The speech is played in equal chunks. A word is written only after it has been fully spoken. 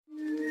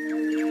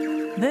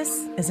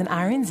This is an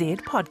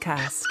RNZ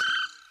podcast.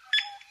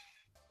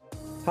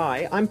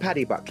 Hi, I'm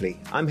Paddy Buckley.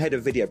 I'm Head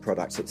of Video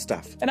Products at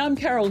Stuff. And I'm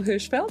Carol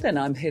Hirschfeld, and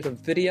I'm Head of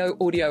Video,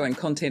 Audio and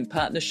Content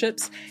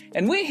Partnerships.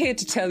 And we're here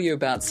to tell you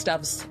about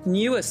Stuff's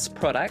newest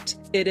product.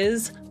 It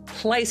is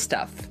Play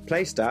Stuff.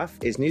 Play Stuff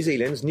is New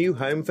Zealand's new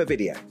home for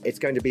video. It's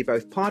going to be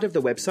both part of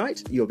the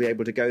website, you'll be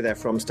able to go there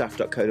from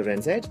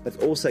stuff.co.nz, but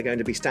it's also going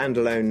to be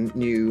standalone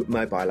new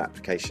mobile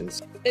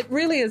applications. It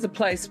really is a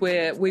place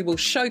where we will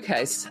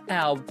showcase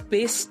our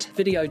best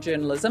video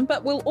journalism,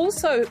 but we'll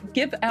also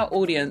give our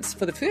audience,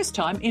 for the first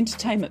time,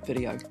 entertainment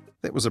video.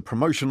 That was a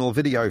promotional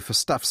video for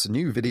Stuff's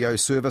new video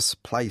service,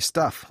 Play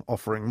Stuff,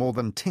 offering more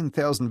than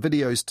 10,000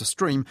 videos to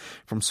stream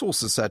from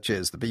sources such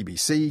as the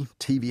BBC,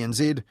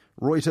 TVNZ,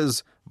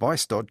 Reuters,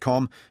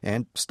 Vice.com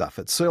and Stuff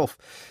itself.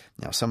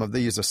 Now, some of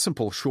these are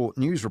simple short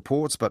news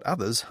reports, but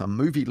others are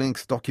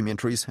movie-length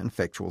documentaries and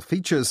factual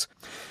features.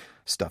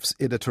 Stuff's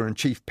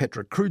editor-in-chief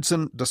Patrick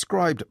Crudson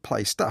described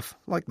Play Stuff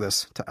like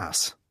this to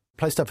us.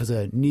 Play Stuff is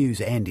a news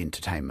and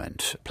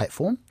entertainment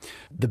platform.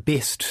 The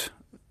best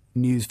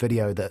news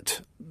video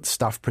that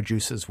Stuff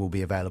produces will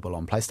be available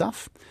on Play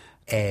Stuff,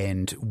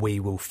 and we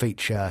will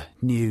feature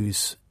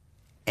news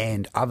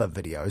and other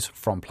videos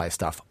from Play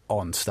Stuff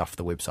on Stuff,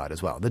 the website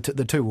as well. The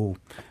two will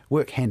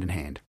work hand in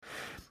hand.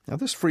 Now,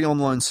 this free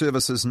online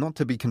service is not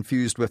to be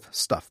confused with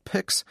Stuff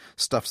Picks,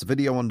 Stuff's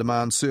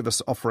video-on-demand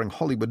service offering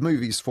Hollywood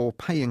movies for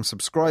paying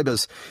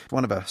subscribers,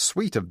 one of a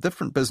suite of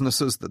different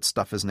businesses that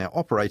Stuff is now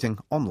operating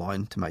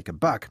online to make a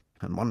buck.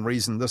 And one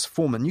reason this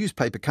former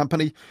newspaper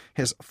company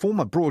has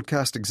former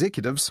broadcast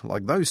executives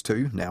like those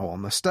two now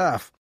on the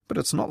staff. But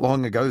it's not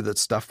long ago that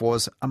Stuff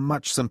was a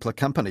much simpler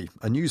company,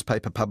 a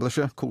newspaper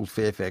publisher called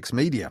Fairfax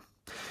Media.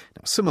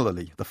 Now,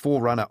 similarly, the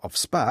forerunner of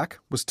Spark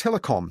was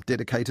telecom,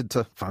 dedicated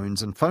to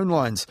phones and phone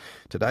lines.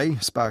 Today,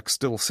 Spark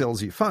still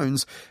sells you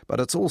phones, but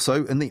it's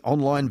also in the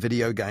online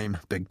video game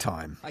big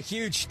time. A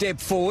huge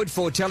step forward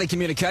for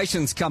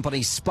telecommunications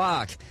company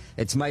Spark.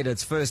 It's made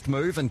its first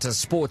move into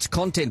sports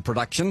content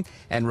production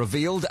and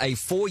revealed a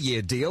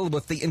 4-year deal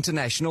with the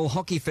International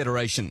Hockey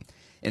Federation.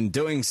 In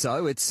doing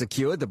so, it's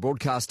secured the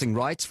broadcasting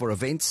rights for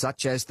events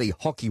such as the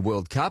Hockey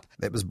World Cup.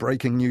 That was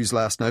breaking news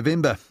last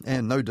November,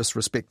 and no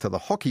disrespect to the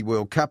Hockey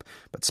World Cup,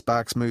 but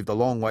Spark's moved a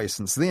long way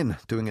since then,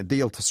 doing a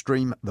deal to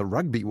stream the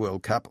Rugby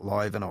World Cup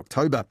live in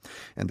October.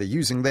 And they're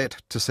using that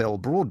to sell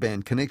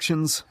broadband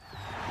connections.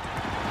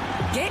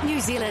 Get New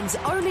Zealand's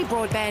only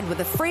broadband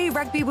with a free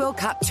Rugby World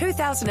Cup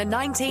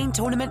 2019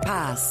 tournament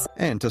pass.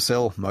 And to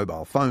sell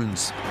mobile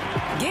phones.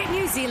 Get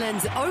New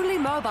Zealand's only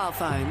mobile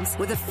phones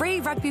with a free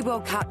Rugby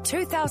World Cup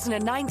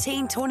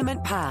 2019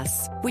 tournament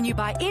pass. When you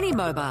buy any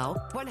mobile,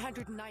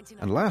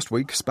 $199. And last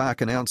week, Spark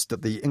announced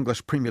that the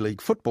English Premier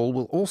League football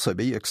will also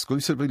be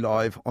exclusively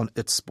live on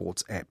its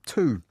sports app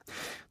too.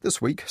 This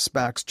week,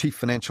 Spark's Chief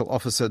Financial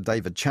Officer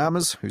David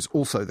Chalmers, who's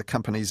also the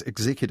company's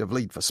executive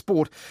lead for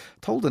sport,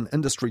 told an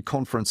industry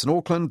conference in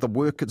Auckland the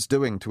work it's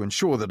doing to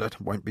ensure that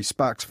it won't be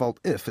Spark's fault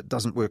if it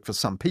doesn't work for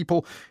some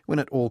people when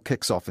it all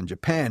kicks off in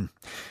Japan.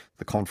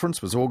 The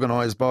conference was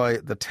organised by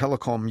the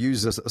Telecom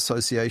Users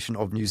Association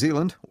of New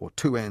Zealand, or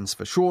TVNZ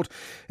for short,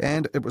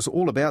 and it was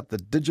all about the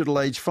digital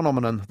age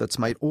phenomenon that's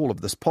made all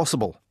of this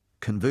possible,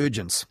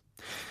 convergence.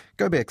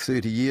 Go back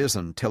 30 years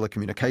and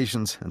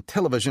telecommunications and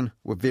television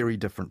were very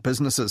different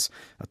businesses.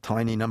 A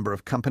tiny number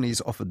of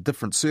companies offered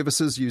different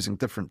services using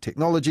different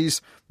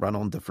technologies, run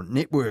on different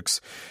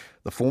networks.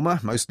 The former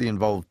mostly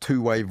involved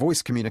two-way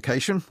voice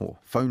communication, or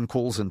phone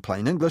calls in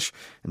plain English,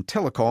 and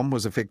telecom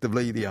was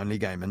effectively the only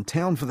game in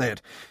town for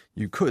that.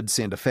 You could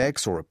send a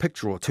fax or a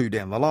picture or two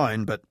down the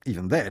line, but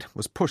even that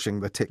was pushing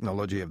the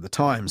technology of the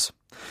times.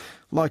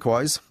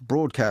 Likewise,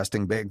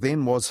 broadcasting back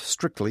then was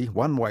strictly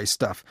one-way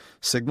stuff,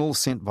 signals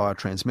sent via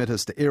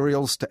transmitters to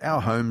aerials to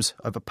our homes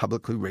over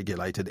publicly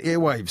regulated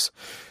airwaves.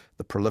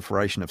 The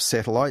proliferation of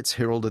satellites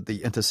heralded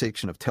the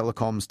intersection of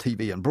telecoms,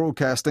 TV and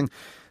broadcasting,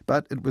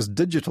 but it was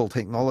digital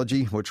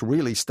technology which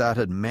really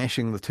started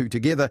mashing the two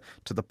together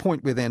to the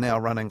point where they're now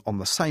running on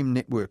the same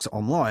networks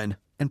online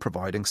and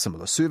providing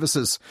similar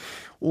services.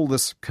 All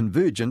this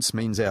convergence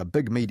means our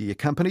big media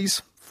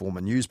companies, former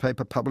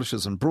newspaper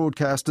publishers and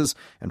broadcasters,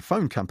 and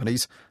phone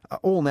companies are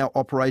all now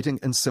operating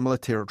in similar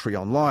territory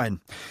online.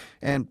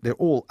 And they're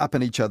all up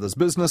in each other's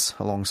business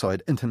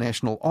alongside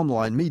international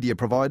online media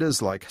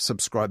providers like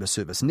subscriber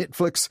service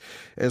Netflix,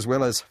 as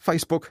well as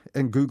Facebook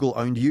and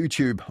Google-owned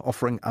YouTube,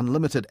 offering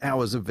unlimited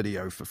hours of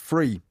video for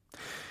free.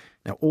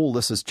 Now, all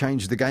this has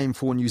changed the game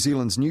for New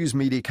Zealand's news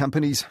media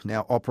companies,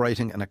 now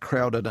operating in a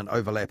crowded and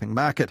overlapping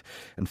market,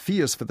 and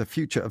fears for the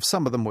future of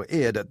some of them were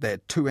aired at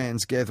that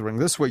TVNZ gathering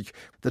this week,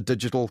 the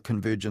Digital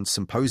Convergence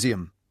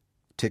Symposium.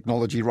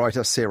 Technology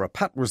writer Sarah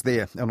Putt was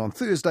there, and on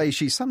Thursday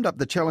she summed up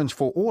the challenge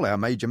for all our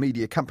major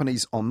media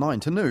companies on 9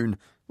 to noon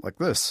like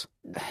this.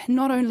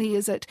 Not only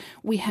is it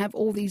we have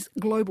all these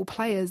global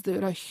players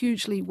that are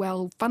hugely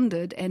well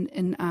funded and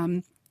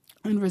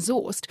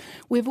resourced,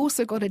 we've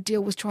also got to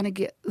deal with trying to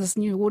get this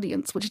new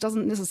audience which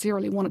doesn't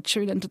necessarily want to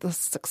tune into the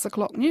 6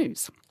 o'clock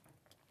news.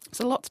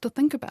 So lots to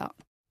think about.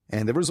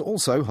 And there is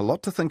also a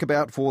lot to think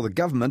about for the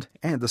government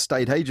and the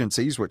state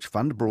agencies which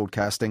fund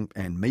broadcasting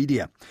and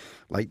media.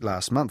 Late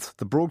last month,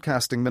 the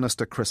Broadcasting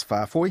Minister Chris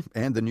Farfoy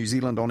and the New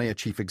Zealand On-Air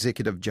Chief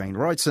Executive Jane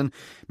Wrightson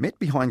met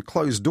behind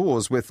closed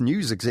doors with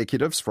news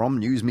executives from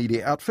news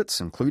media outfits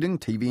including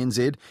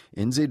TVNZ,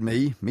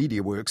 NZME,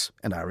 Mediaworks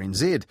and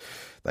RNZ.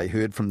 They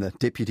heard from the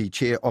Deputy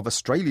Chair of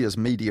Australia's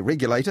media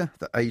regulator,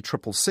 the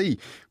ACCC,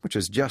 which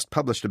has just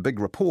published a big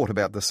report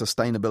about the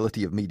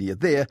sustainability of media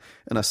there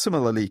in a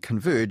similarly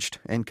converged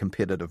and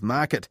competitive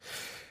market.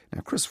 Now,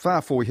 Chris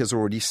Farfoy has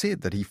already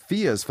said that he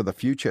fears for the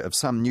future of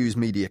some news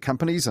media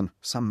companies, and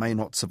some may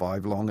not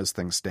survive long as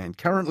things stand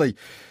currently.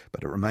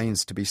 But it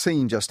remains to be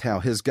seen just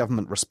how his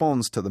government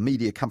responds to the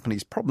media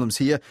companies' problems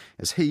here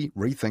as he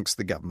rethinks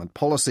the government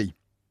policy.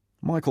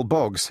 Michael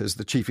Boggs is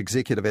the Chief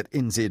Executive at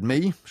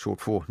NZME, short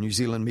for New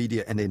Zealand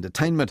Media and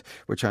Entertainment,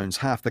 which owns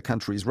half the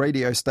country's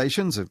radio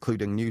stations,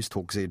 including News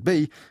Talk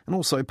ZB, and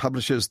also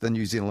publishes the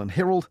New Zealand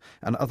Herald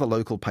and other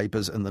local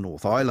papers in the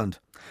North Island.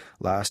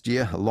 Last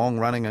year, a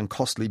long-running and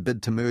costly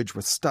bid to merge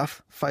with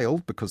Stuff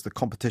failed because the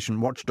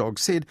competition watchdog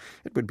said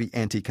it would be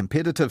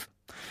anti-competitive.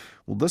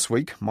 Well, this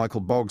week,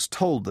 Michael Boggs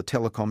told the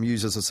Telecom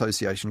Users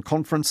Association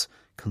conference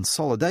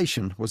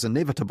consolidation was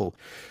inevitable.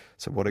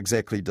 So what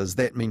exactly does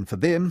that mean for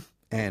them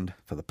and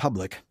for the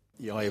public?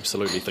 Yeah, I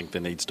absolutely think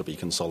there needs to be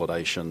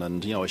consolidation.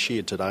 And, I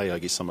shared today, I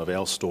guess, some of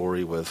our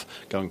story with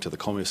going to the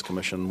Commerce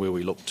Commission where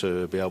we look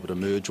to be able to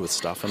merge with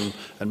Stuff.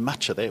 And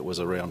much of that was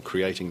around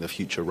creating the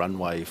future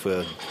runway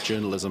for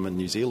journalism in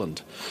New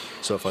Zealand.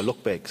 So if I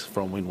look back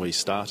from when we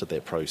started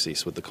that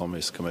process with the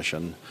Commerce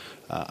Commission,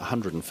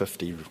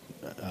 150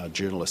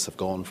 journalists have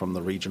gone from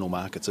the regional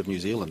markets of New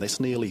Zealand. That's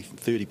nearly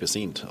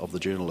 30% of the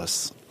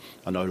journalists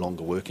are no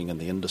longer working in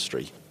the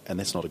industry. And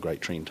that's not a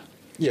great trend.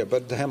 Yeah,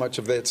 but how much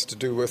of that's to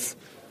do with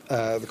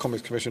the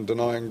Commerce Commission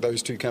denying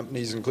those two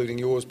companies, including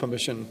yours,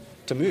 permission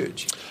to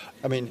merge?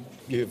 I mean,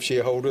 you have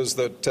shareholders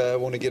that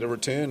want to get a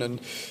return, and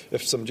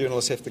if some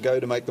journalists have to go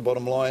to make the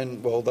bottom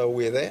line, well, they'll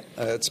wear that.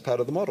 It's part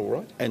of the model,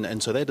 right?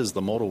 And so that is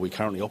the model we're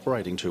currently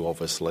operating to,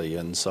 obviously.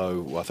 And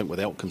so I think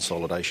without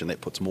consolidation, that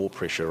puts more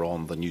pressure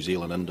on the New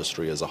Zealand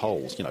industry as a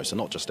whole. So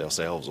not just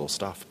ourselves or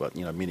Stuff, but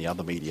many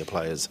other media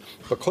players.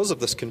 Because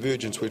of this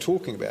convergence we're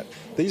talking about,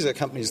 these are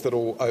companies that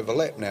all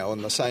overlap now,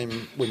 and the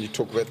same when you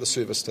talk about the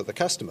service to the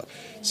customer.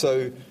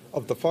 So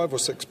of the 5 or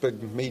 6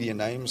 big media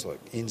names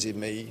like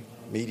NZME,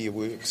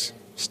 Mediaworks,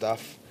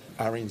 Stuff,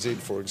 RNZ,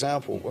 for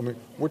example, I mean,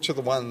 which are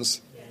the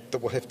ones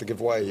that will have to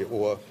give way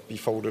or be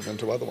folded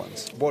into other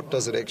ones? What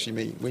does it actually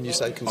mean when you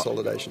say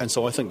consolidation? And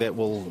so I think that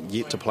will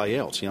yet to play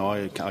out.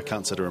 I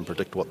can't sit here and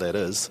predict what that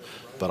is,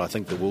 but I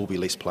think there will be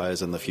less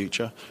players in the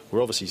future.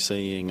 We're obviously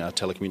seeing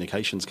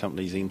telecommunications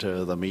companies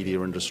enter the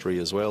media industry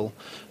as well,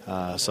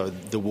 so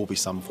there will be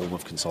some form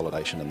of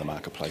consolidation in the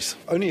marketplace.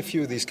 Only a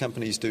few of these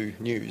companies do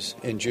news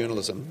and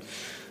journalism.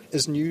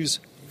 Is news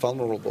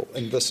vulnerable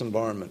in this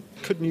environment?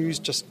 Could news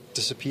just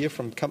disappear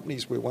from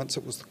companies where once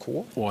it was the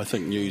core? Well, I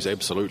think news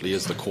absolutely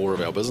is the core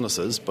of our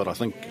businesses, but I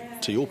think,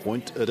 to your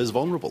point, it is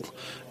vulnerable.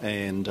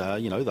 And,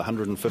 the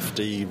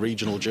 150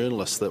 regional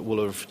journalists that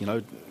will have,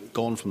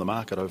 gone from the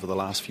market over the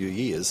last few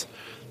years,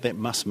 that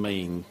must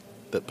mean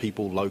that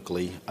people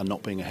locally are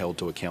not being held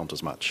to account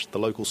as much. The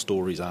local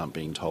stories aren't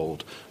being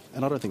told.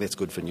 And I don't think that's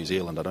good for New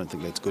Zealand. I don't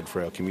think that's good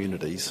for our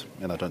communities,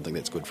 and I don't think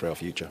that's good for our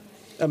future.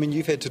 I mean,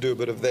 you've had to do a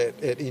bit of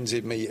that at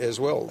NZME as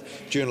well.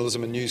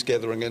 Journalism and news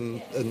gathering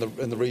in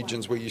the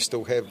regions where you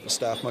still have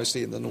staff,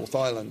 mostly in the North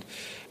Island.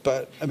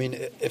 But, I mean,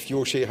 if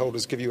your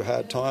shareholders give you a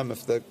hard time,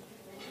 if the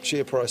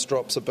share price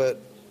drops a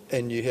bit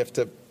and you have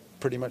to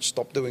pretty much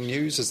stop doing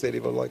news, is that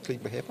ever likely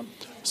to happen?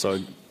 So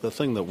the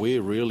thing that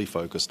we're really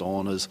focused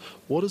on is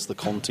what is the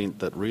content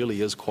that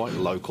really is quite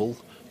local.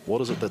 What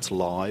is it that's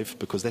live?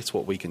 Because that's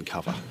what we can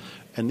cover.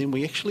 And then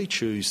we actually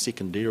choose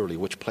secondarily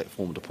which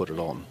platform to put it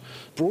on.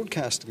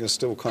 Broadcasting is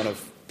still kind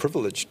of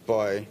privileged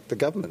by the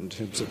government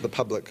in terms of the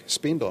public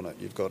spend on it.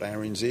 You've got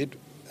RNZ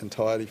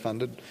entirely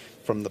funded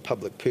from the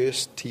public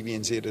purse.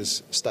 TVNZ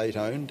is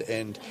state-owned,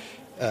 and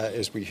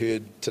as we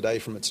heard today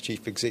from its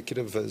chief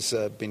executive, has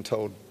been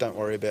told, don't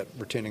worry about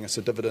returning us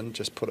a dividend,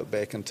 just put it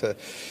back into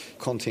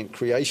content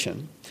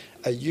creation.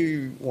 Are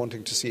you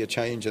wanting to see a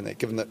change in that,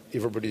 given that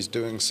everybody's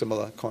doing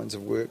similar kinds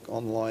of work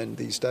online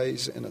these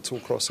days and it's all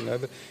crossing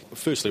over?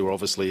 Firstly, we're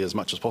obviously, as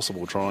much as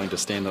possible, trying to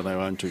stand on our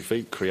own 2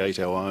 feet, create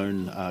our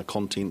own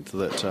content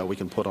that we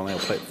can put on our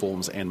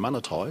platforms and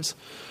monetise.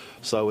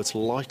 So it's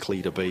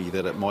likely to be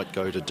that it might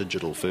go to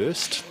digital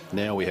first.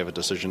 Now we have a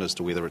decision as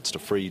to whether it's to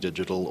free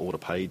digital or to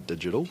paid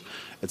digital.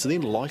 It's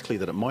then likely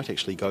that it might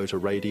actually go to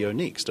radio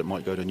next. It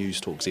might go to News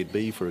Talk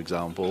ZB, for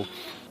example,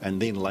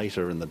 and then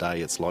later in the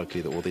day it's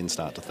likely that we'll then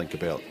start to think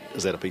about,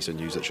 is that a piece of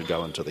news that should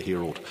go into the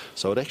Herald?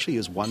 So it actually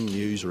is one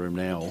newsroom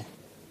now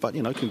But,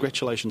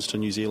 congratulations to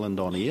New Zealand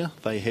On Air.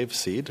 They have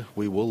said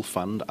we will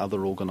fund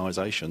other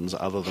organisations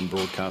other than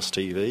broadcast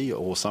TV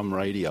or some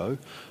radio.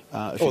 They're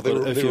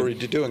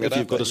already doing it, if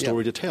you've got a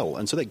story Yeah. to tell.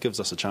 And so that gives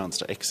us a chance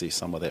to access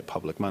some of that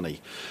public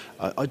money.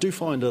 I do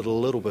find it a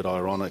little bit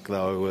ironic,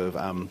 though, of,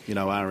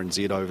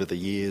 RNZ over the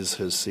years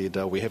has said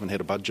we haven't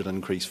had a budget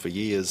increase for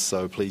years,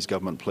 so please,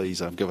 government,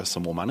 please give us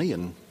some more money,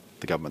 and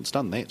the government's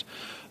done that.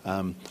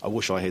 I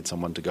wish I had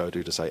someone to go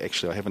to say,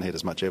 actually, I haven't had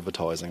as much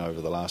advertising over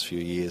the last few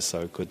years,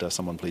 so could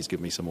someone please give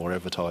me some more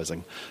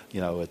advertising?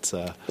 It's...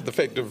 But the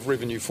fact of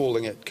revenue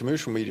falling at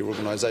commercial media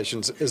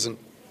organisations isn't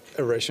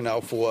a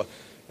rationale for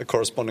a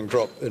corresponding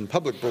drop in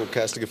public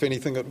broadcasting. If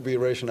anything, it would be a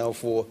rationale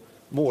for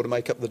more to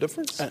make up the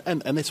difference.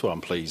 And that's why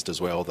I'm pleased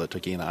as well that,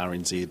 again,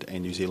 RNZ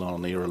and New Zealand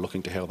On Air are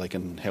looking to how they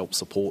can help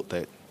support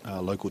that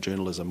local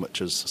journalism,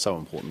 which is so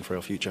important for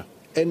our future.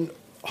 And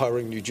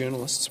hiring new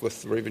journalists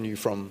with revenue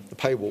from the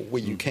paywall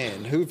where you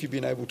can. Who have you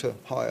been able to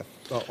hire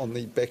on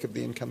the back of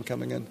the income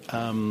coming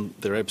in?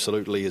 There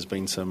absolutely has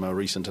been some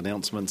recent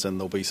announcements, and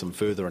there'll be some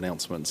further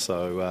announcements.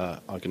 So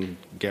I can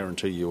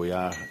guarantee you we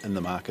are in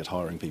the market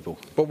hiring people.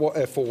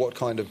 But for what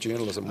kind of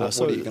journalism?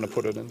 What are you going to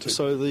put it into?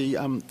 So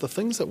the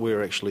things that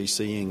we're actually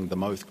seeing the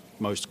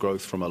most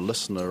growth from a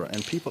listener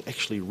and people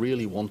actually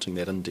really wanting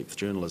that in-depth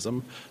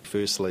journalism.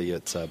 Firstly,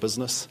 it's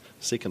business.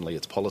 Secondly,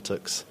 it's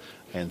politics.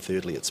 And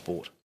thirdly, it's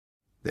sport.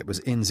 That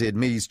was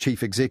NZME's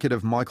Chief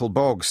Executive Michael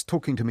Boggs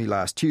talking to me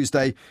last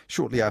Tuesday,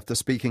 shortly after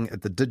speaking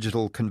at the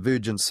Digital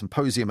Convergence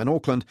Symposium in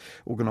Auckland,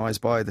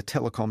 organised by the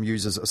Telecom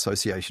Users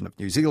Association of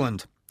New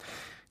Zealand.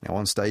 Now,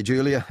 on stage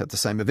earlier at the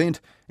same event,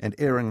 and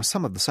airing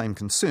some of the same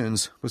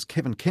concerns, was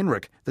Kevin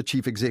Kenrick, the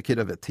Chief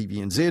Executive at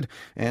TVNZ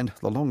and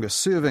the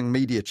longest-serving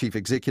media Chief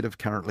Executive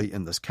currently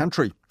in this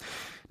country.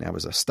 Now,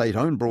 as a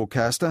state-owned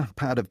broadcaster,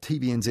 part of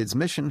TVNZ's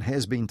mission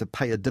has been to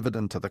pay a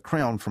dividend to the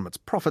Crown from its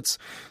profits,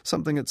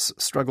 something it's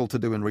struggled to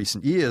do in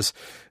recent years.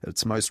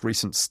 Its most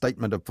recent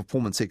Statement of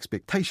Performance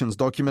Expectations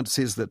document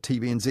says that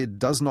TVNZ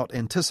does not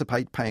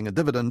anticipate paying a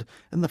dividend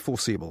in the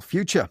foreseeable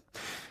future.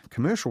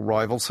 Commercial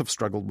rivals have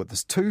struggled with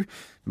this too.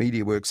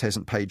 Mediaworks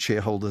hasn't paid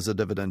shareholders a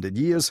dividend in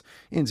years.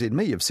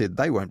 NZME have said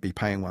they won't be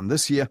paying one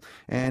this year,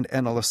 and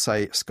analysts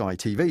say Sky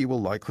TV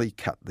will likely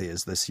cut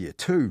theirs this year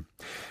too.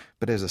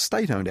 But as a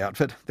state-owned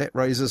outfit, that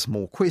raises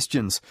more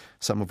questions,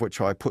 some of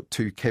which I put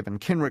to Kevin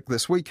Kenrick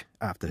this week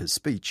after his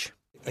speech.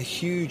 A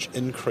huge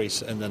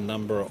increase in the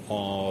number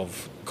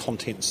of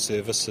content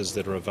services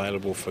that are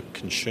available for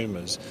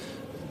consumers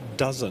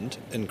doesn't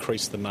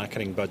increase the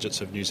marketing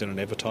budgets of New Zealand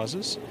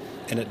advertisers,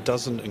 and it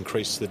doesn't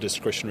increase the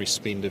discretionary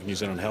spend of New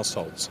Zealand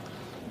households.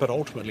 But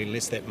ultimately,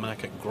 unless that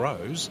market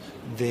grows,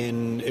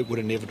 then it would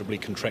inevitably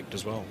contract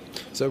as well.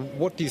 So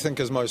what do you think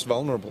is most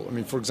vulnerable? I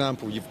mean, for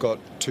example, you've got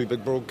two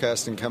big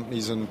broadcasting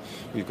companies, and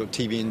you've got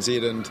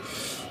TVNZ and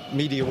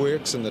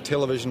Mediaworks in the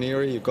television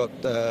area. You've got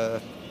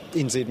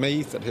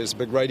NZME that has a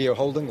big radio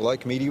holding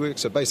like Mediaworks,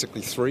 so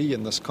basically three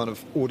in this kind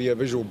of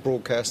audio-visual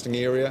broadcasting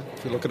area,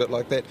 if you look at it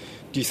like that.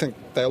 Do you think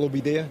they'll all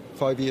be there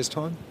 5 years'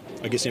 time?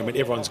 I guess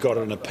everyone's got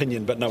an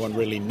opinion, but no one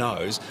really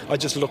knows. I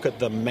just look at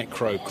the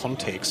macro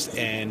context,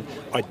 and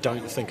I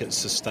don't think it's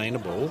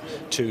sustainable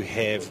to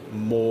have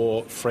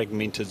more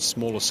fragmented,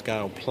 smaller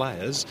scale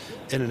players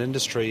in an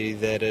industry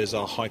that is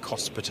a high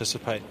cost to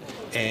participate,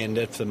 and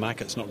if the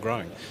market's not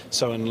growing.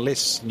 So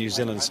unless New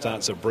Zealand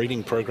starts a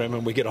breeding program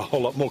and we get a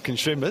whole lot more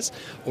consumers,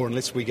 or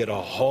unless we get a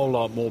whole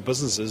lot more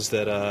businesses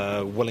that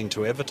are willing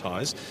to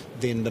advertise,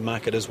 then the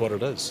market is what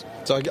it is.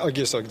 So I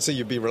guess I can see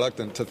you'd be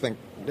reluctant to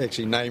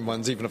actually name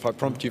ones, even if I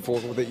prompt you for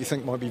that you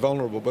think might be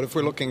vulnerable. But if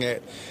we're looking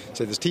at,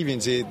 so there's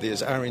TVNZ,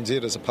 there's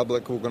RNZ as a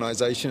public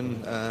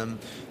organisation,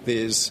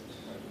 there's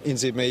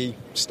NZME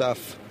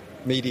stuff,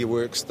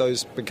 Mediaworks,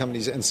 those big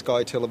companies, and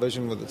Sky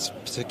Television with its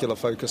particular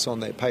focus on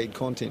that paid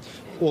content,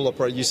 all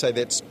operate. You say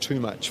that's too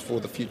much for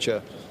the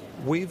future.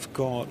 We've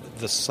got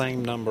the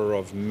same number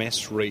of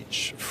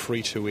mass-reach,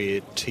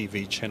 free-to-air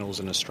TV channels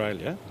in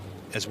Australia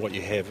as what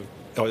you have,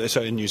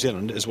 so in New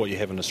Zealand, is what you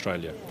have in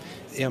Australia.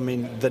 I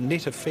mean, the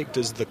net effect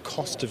is the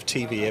cost of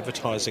TV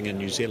advertising in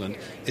New Zealand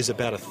is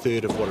about a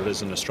third of what it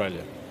is in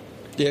Australia.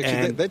 Yeah,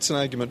 actually, that's an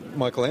argument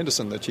Michael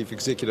Anderson, the chief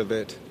executive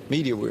at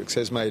Mediaworks,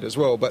 has made as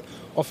well, but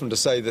often to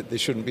say that there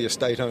shouldn't be a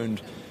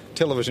state-owned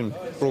television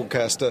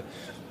broadcaster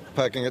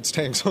parking its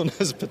tanks on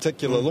his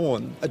particular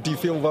lawn. Do you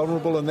feel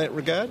vulnerable in that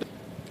regard?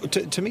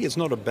 To me, it's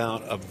not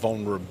about a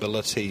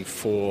vulnerability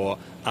for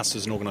us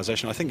as an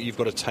organisation. I think you've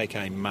got to take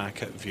a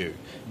market view.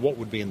 What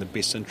would be in the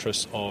best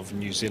interest of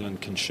New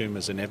Zealand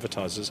consumers and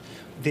advertisers?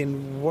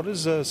 Then what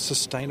is a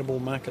sustainable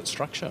market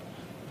structure?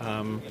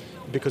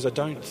 Because I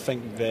don't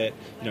think that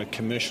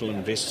commercial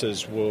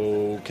investors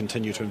will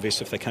continue to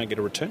invest if they can't get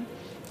a return.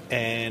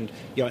 And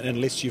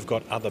unless you've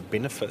got other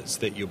benefits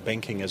that you're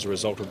banking as a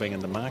result of being in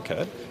the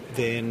market,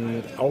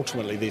 then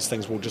ultimately these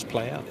things will just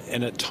play out.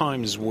 And at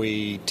times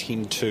we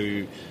tend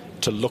to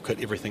look at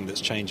everything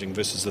that's changing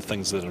versus the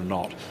things that are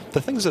not.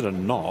 The things that are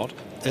not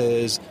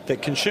is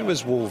that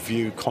consumers will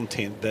view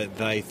content that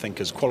they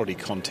think is quality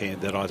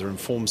content that either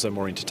informs them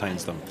or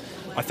entertains them.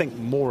 I think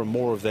more and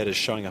more of that is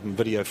showing up in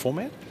video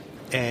format.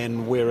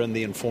 and we're in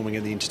the informing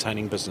and the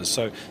entertaining business.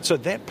 So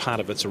that part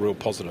of it's a real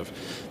positive.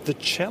 The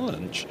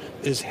challenge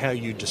is how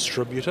you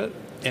distribute it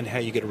and how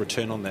you get a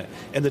return on that.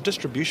 And the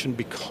distribution,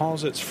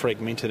 because it's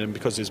fragmented and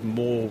because there's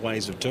more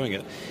ways of doing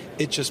it,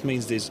 it just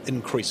means there's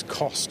increased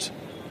cost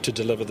to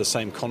deliver the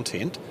same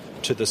content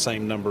to the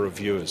same number of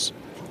viewers.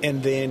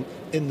 And then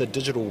in the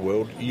digital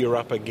world, you're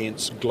up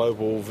against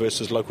global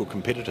versus local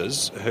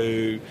competitors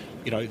who,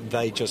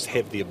 they just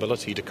have the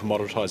ability to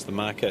commoditise the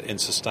market and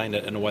sustain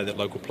it in a way that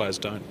local players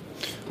don't.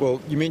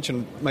 Well, you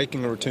mentioned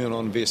making a return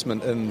on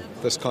investment in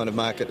this kind of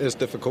market is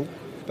difficult,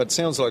 but it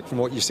sounds like from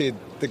what you said,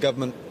 the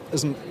government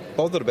isn't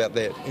bothered about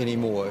that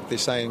anymore. They're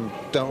saying,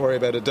 don't worry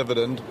about a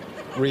dividend,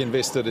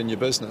 reinvest it in your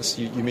business.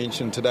 You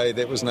mentioned today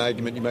that was an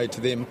argument you made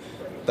to them.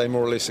 They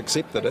more or less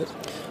accepted it.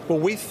 Well,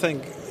 we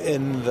think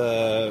in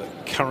the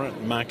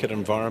current market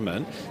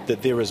environment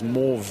that there is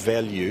more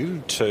value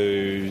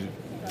to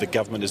the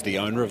government as the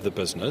owner of the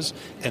business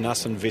and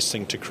us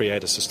investing to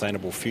create a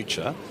sustainable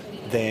future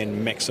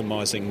than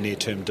maximising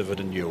near-term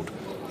dividend yield.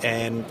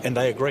 And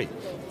they agree.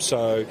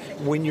 So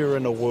when you're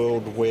in a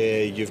world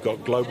where you've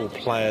got global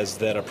players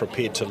that are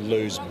prepared to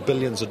lose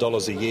billions of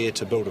dollars a year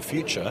to build a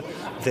future,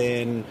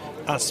 then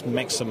us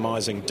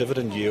maximising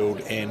dividend yield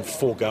and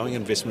foregoing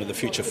investment in the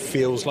future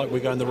feels like we're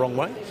going the wrong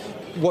way.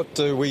 What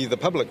do we, the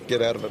public,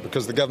 get out of it?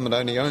 Because the government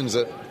only owns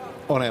it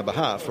on our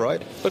behalf,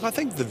 right? Look, I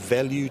think the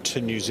value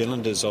to New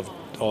Zealanders of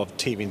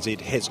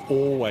TVNZ has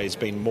always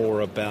been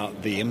more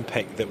about the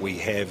impact that we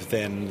have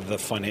than the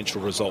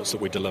financial results that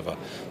we deliver.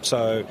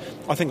 So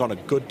I think on a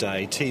good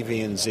day,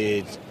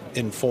 TVNZ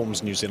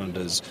informs New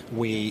Zealanders,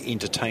 we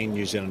entertain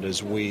New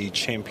Zealanders, we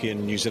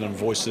champion New Zealand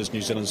voices,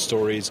 New Zealand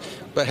stories.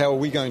 But how are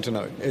we going to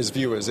know, as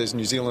viewers, as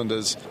New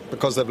Zealanders,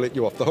 because they've let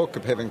you off the hook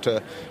of having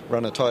to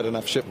run a tight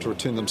enough ship to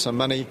return them some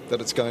money,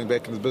 that it's going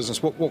back into the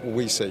business? What will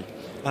we see?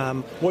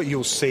 What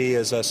you'll see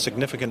is a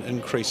significant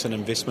increase in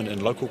investment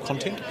in local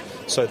content.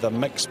 So the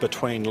mix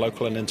between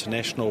local and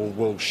international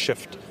will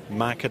shift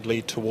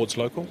markedly towards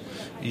local.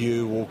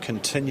 You will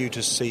continue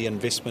to see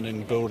investment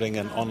in building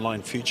an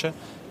online future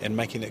and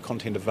making that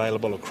content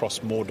available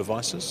across more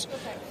devices.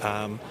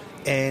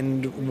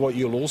 And what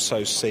you'll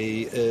also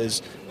see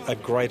is a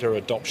greater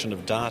adoption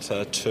of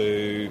data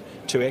to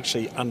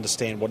actually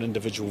understand what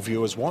individual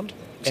viewers want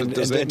and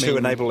to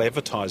enable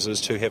advertisers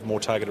to have more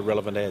targeted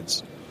relevant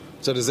ads.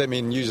 So does that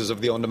mean users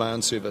of the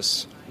on-demand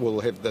service will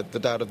have the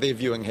data, their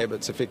viewing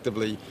habits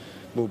effectively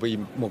will be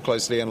more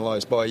closely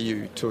analysed by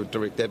you to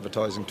direct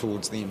advertising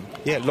towards them?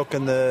 Yeah, look,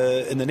 in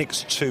the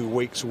next 2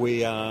 weeks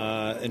we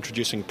are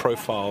introducing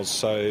profiles.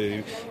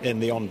 So in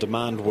the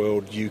on-demand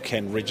world you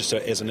can register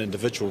as an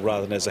individual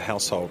rather than as a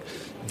household.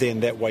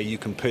 Then that way you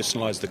can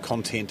personalise the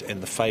content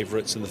and the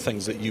favourites and the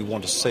things that you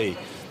want to see.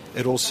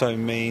 It also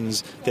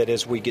means that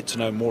as we get to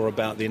know more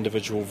about the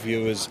individual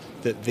viewers,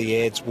 that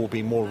the ads will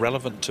be more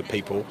relevant to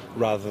people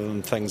rather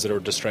than things that are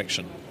a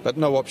distraction. But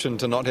no option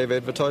to not have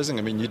advertising?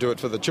 I mean, you do it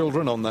for the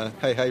children on the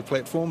Hey Hey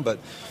platform, but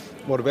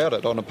what about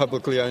it? On a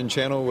publicly owned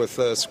channel with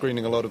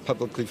screening a lot of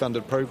publicly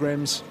funded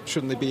programs,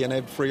 shouldn't there be an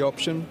ad-free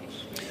option?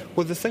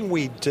 Well, the thing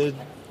we did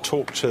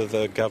talk to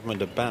the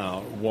government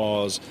about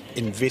was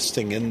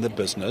investing in the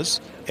business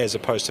as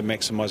opposed to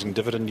maximising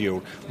dividend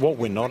yield. What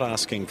we're not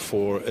asking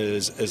for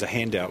is a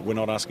handout. We're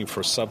not asking for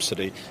a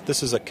subsidy.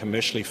 This is a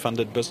commercially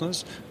funded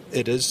business.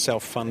 It is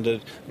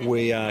self-funded.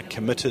 We are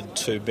committed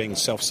to being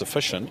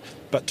self-sufficient,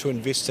 but to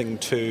investing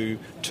to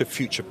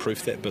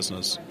future-proof that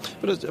business.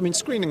 But,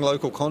 screening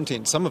local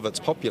content, some of it's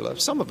popular,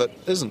 some of it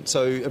isn't.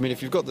 So,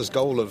 if you've got this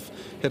goal of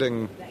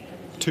hitting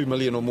 2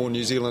 million or more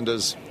New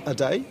Zealanders a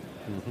day,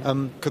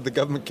 could the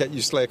government cut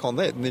you slack on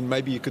that? And then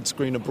maybe you could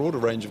screen a broader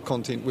range of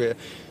content where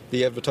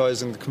the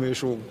advertising, the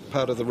commercial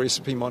part of the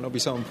recipe might not be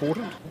so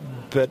important.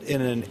 But in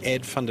an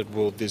ad-funded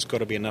world, there's got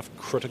to be enough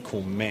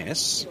critical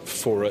mass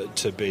for it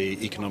to be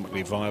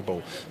economically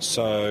viable.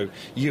 So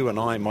you and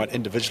I might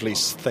individually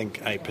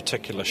think a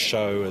particular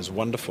show is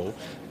wonderful,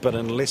 but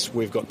unless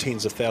we've got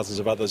tens of thousands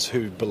of others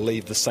who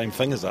believe the same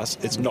thing as us,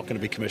 it's not going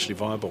to be commercially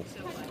viable.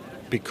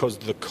 Because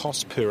the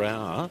cost per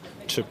hour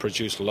to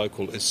produce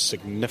local is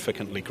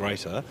significantly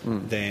greater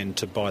than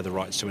to buy the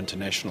rights to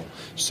international.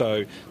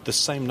 So the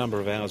same number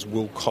of hours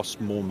will cost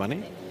more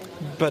money,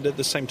 but at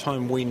the same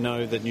time we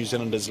know that New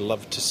Zealanders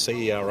love to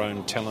see our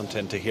own talent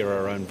and to hear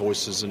our own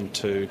voices and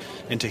to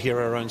hear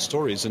our own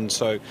stories. And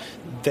so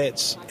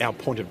that's our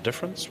point of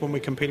difference when we're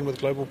competing with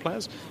global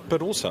players.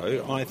 But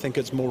also I think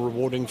it's more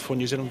rewarding for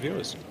New Zealand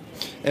viewers.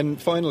 And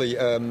finally,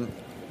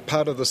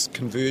 part of this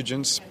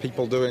convergence,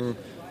 people doing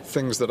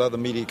things that other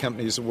media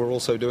companies were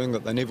also doing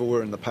that they never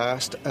were in the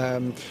past.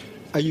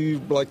 Are you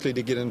likely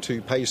to get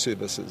into pay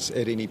services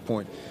at any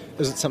point?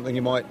 Is it something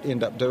you might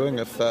end up doing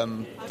if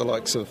the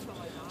likes of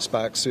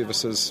Spark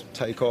services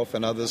take off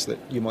and others, that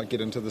you might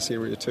get into this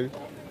area too?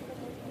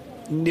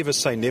 Never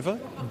say never,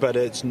 but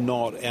it's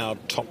not our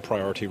top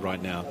priority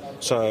right now.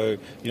 So,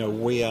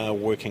 we are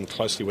working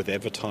closely with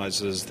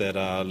advertisers that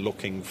are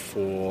looking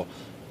for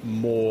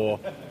more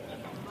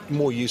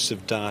use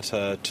of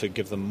data to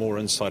give them more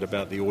insight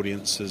about the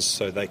audiences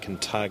so they can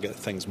target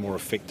things more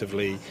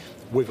effectively.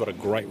 We've got a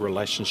great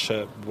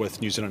relationship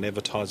with New Zealand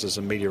advertisers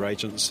and media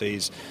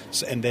agencies,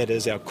 and that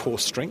is our core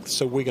strength,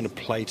 so we're going to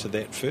play to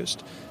that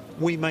first.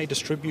 We may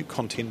distribute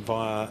content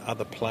via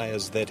other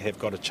players that have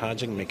got a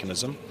charging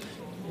mechanism,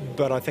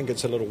 but I think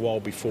it's a little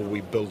while before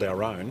we build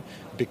our own,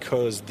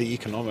 because the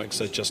economics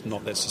are just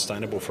not that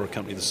sustainable for a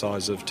company the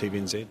size of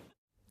TVNZ.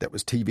 That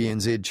was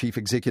TVNZ Chief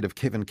Executive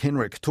Kevin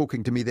Kenrick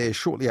talking to me there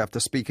shortly after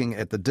speaking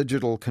at the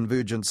Digital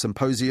Convergence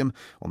Symposium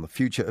on the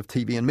future of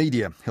TV and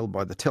media, held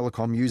by the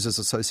Telecom Users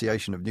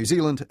Association of New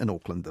Zealand in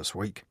Auckland this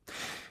week.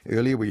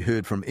 Earlier we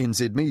heard from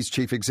NZME's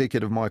Chief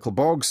Executive Michael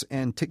Boggs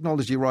and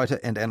technology writer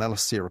and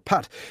analyst Sarah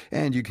Putt,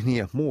 and you can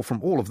hear more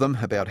from all of them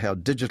about how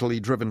digitally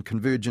driven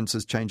convergence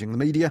is changing the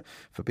media,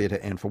 for better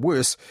and for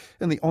worse,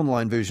 in the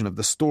online version of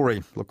the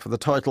story. Look for the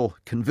title,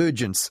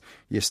 Convergence,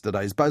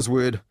 yesterday's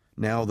buzzword,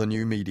 now the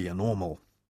new media normal.